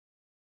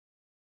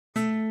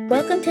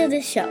Welcome to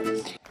the show.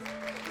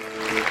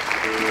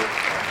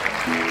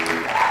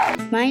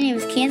 My name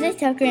is Kansas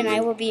Tucker and I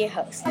will be your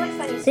host.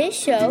 This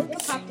show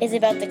is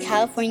about the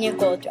California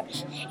Gold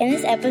Rush. In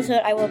this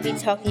episode, I will be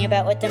talking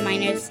about what the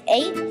miners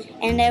ate,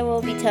 and I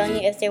will be telling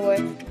you if there were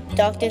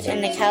doctors in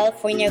the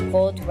California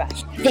Gold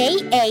Rush. They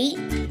ate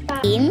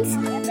beans,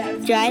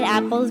 dried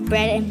apples,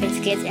 bread and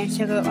biscuits, and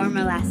sugar or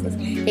molasses.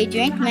 They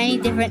drank many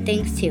different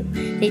things too.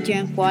 They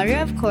drank water,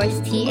 of course,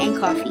 tea, and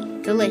coffee.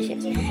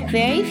 Delicious.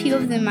 Very few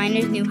of the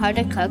miners knew how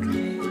to cook,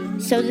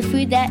 so the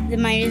food that the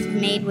miners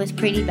made was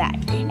pretty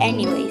bad.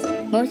 Anyways,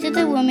 most of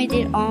the women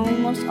did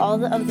almost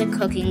all of the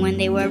cooking when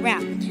they were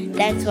around.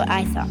 That's what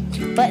I thought.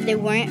 But there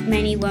weren't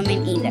many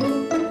women either.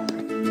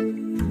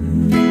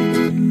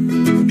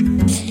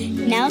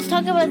 Now let's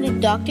talk about the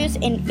doctors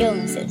and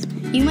illnesses.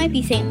 You might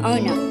be saying, oh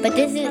no, but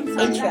this is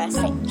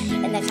interesting.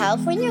 In the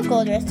California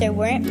Gold Rush, there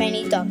weren't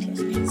many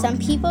doctors. Some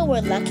people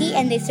were lucky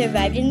and they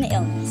survived in the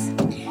illness.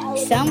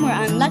 Some were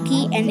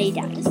unlucky and they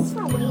died.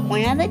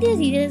 One of the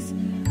diseases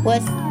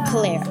was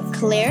cholera.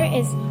 Cholera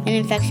is an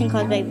infection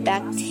caused by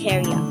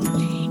bacteria.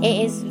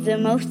 It is the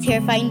most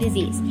terrifying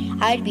disease.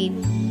 I would be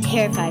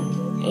terrified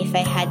if I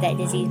had that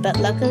disease, but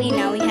luckily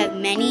now we have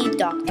many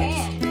doctors.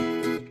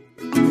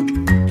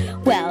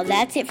 Well,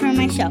 that's it for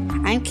my show.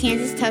 I'm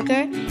Kansas Tucker,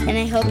 and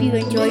I hope you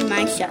enjoyed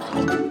my show.